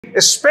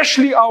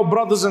especially our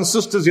brothers and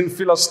sisters in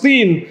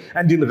Palestine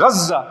and in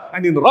Gaza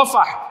and in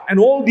Rafah and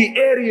all the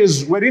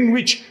areas wherein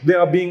which they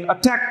are being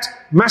attacked,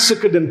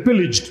 massacred and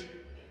pillaged.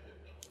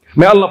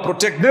 May Allah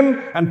protect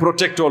them and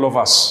protect all of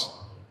us.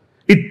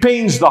 It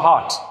pains the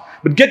heart.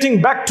 But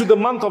getting back to the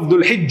month of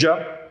Dhul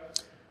Hijjah,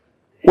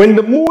 when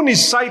the moon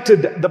is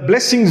sighted, the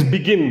blessings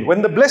begin.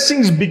 When the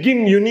blessings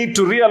begin, you need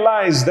to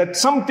realize that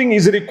something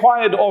is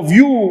required of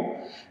you.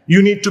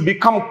 You need to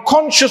become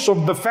conscious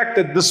of the fact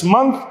that this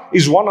month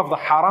is one of the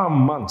haram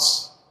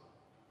months.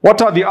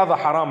 What are the other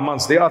haram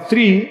months? There are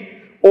 3,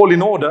 all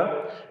in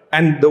order,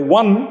 and the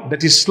one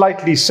that is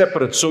slightly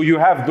separate. So you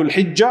have Dhul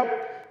Hijjah,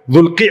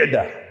 Dhul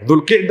Qi'dah,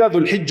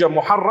 Dhul Hijjah,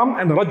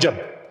 Muharram and Rajab.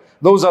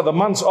 Those are the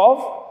months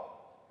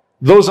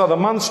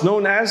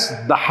known as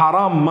the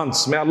haram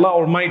months. May Allah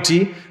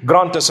Almighty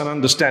grant us an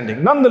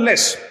understanding.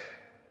 Nonetheless,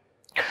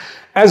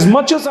 as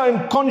much as I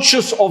am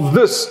conscious of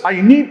this,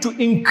 I need to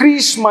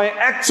increase my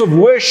acts of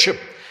worship.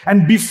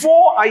 And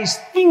before I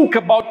think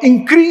about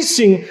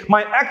increasing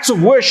my acts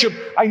of worship,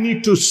 I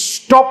need to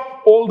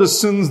stop all the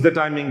sins that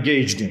I'm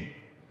engaged in.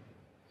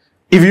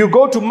 If you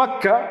go to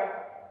Mecca,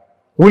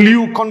 will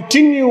you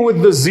continue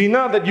with the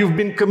zina that you've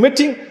been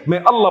committing? May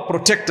Allah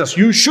protect us.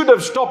 You should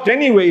have stopped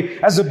anyway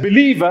as a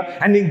believer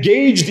and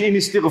engaged in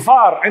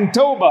istighfar and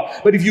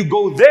tawbah. But if you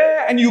go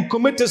there and you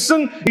commit a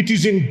sin, it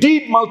is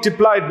indeed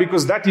multiplied,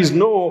 because that is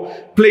no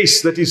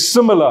place that is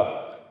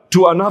similar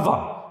to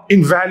another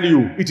in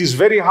value. It is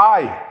very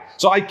high.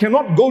 So I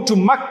cannot go to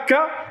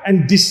Mecca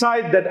and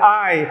decide that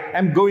I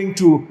am going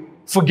to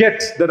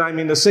forget that I'm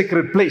in a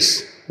sacred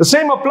place. The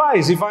same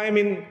applies if I am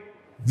in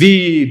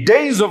the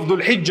days of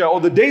Dhul Hijjah or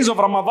the days of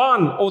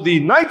Ramadan or the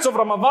nights of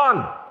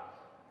Ramadan.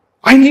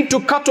 I need to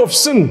cut off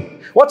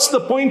sin. What's the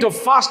point of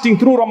fasting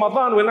through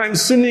Ramadan when I'm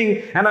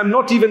sinning and I'm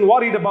not even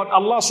worried about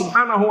Allah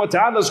subhanahu wa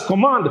ta'ala's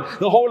command?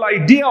 The whole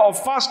idea of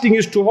fasting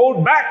is to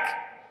hold back.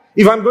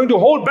 If I'm going to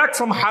hold back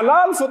from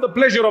halal for the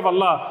pleasure of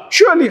Allah,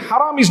 surely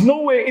haram is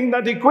nowhere in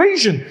that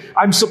equation.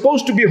 I'm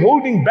supposed to be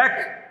holding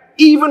back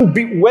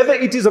whether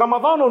it is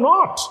Ramadan or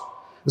not.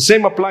 The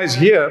same applies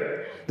here.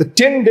 The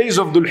 10 days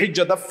of Dhul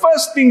Hijjah, the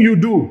first thing you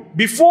do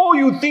before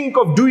you think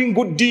of doing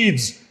good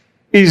deeds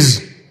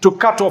is to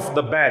cut off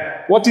the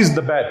bad. What is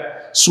the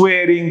bad?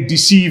 Swearing,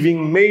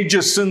 deceiving,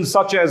 major sins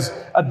such as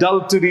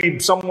adultery,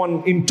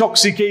 someone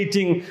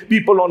intoxicating,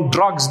 people on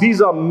drugs.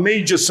 These are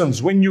major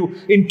sins. When you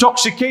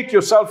intoxicate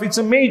yourself, it's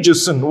a major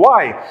sin.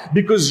 Why?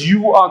 Because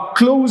you are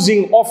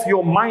closing off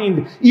your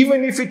mind,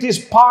 even if it is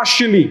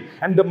partially.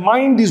 And the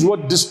mind is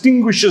what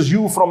distinguishes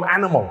you from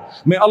animal.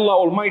 May Allah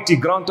Almighty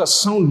grant us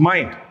sound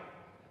mind.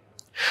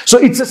 So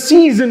it's a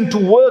season to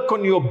work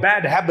on your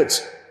bad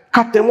habits.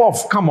 Cut them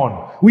off, come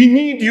on. We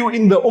need you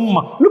in the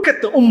ummah. Look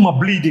at the ummah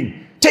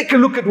bleeding. Take a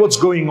look at what's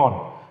going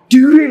on. Do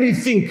you really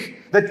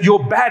think that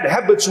your bad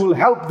habits will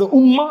help the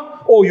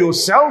ummah or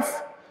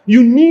yourself?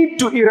 You need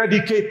to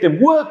eradicate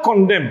them, work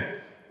on them.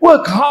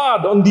 Work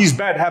hard on these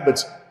bad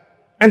habits.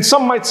 And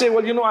some might say,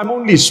 well, I'm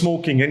only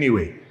smoking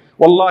anyway.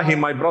 Wallahi,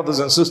 my brothers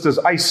and sisters,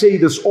 I say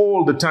this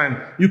all the time.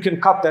 You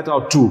can cut that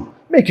out too.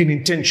 Make an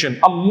intention.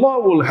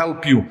 Allah will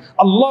help you.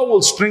 Allah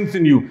will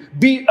strengthen you.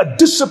 Be a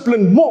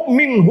disciplined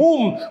mu'min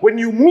whom, when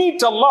you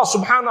meet Allah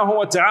subhanahu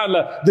wa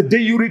ta'ala, the day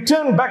you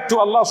return back to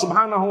Allah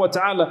subhanahu wa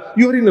ta'ala,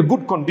 you're in a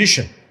good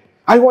condition.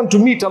 I want to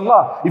meet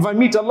Allah. If I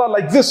meet Allah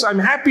like this, I'm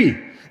happy.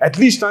 At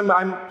least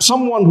I'm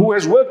someone who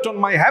has worked on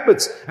my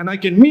habits, and I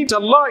can meet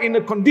Allah in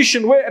a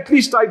condition where at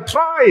least I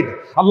tried.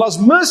 Allah's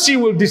mercy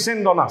will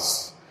descend on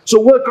us. So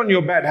work on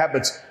your bad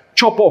habits.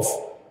 Chop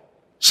off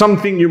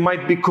something you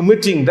might be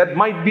committing that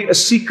might be a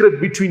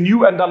secret between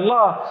you and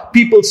Allah.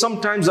 People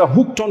sometimes are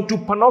hooked onto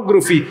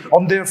pornography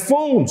on their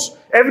phones.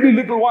 Every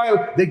little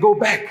while they go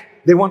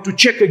back. They want to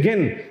check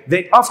again.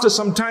 After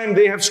some time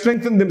they have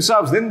strengthened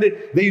themselves. Then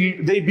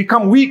they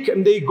become weak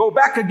and they go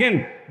back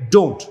again.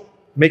 Don't.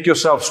 Make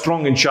yourself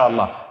strong,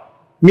 inshallah.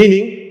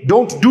 Meaning,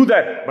 don't do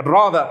that, but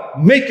rather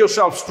make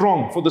yourself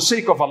strong for the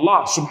sake of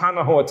Allah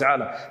subhanahu wa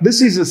ta'ala.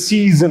 This is a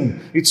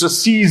season. It's a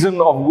season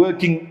of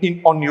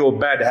working on your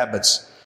bad habits.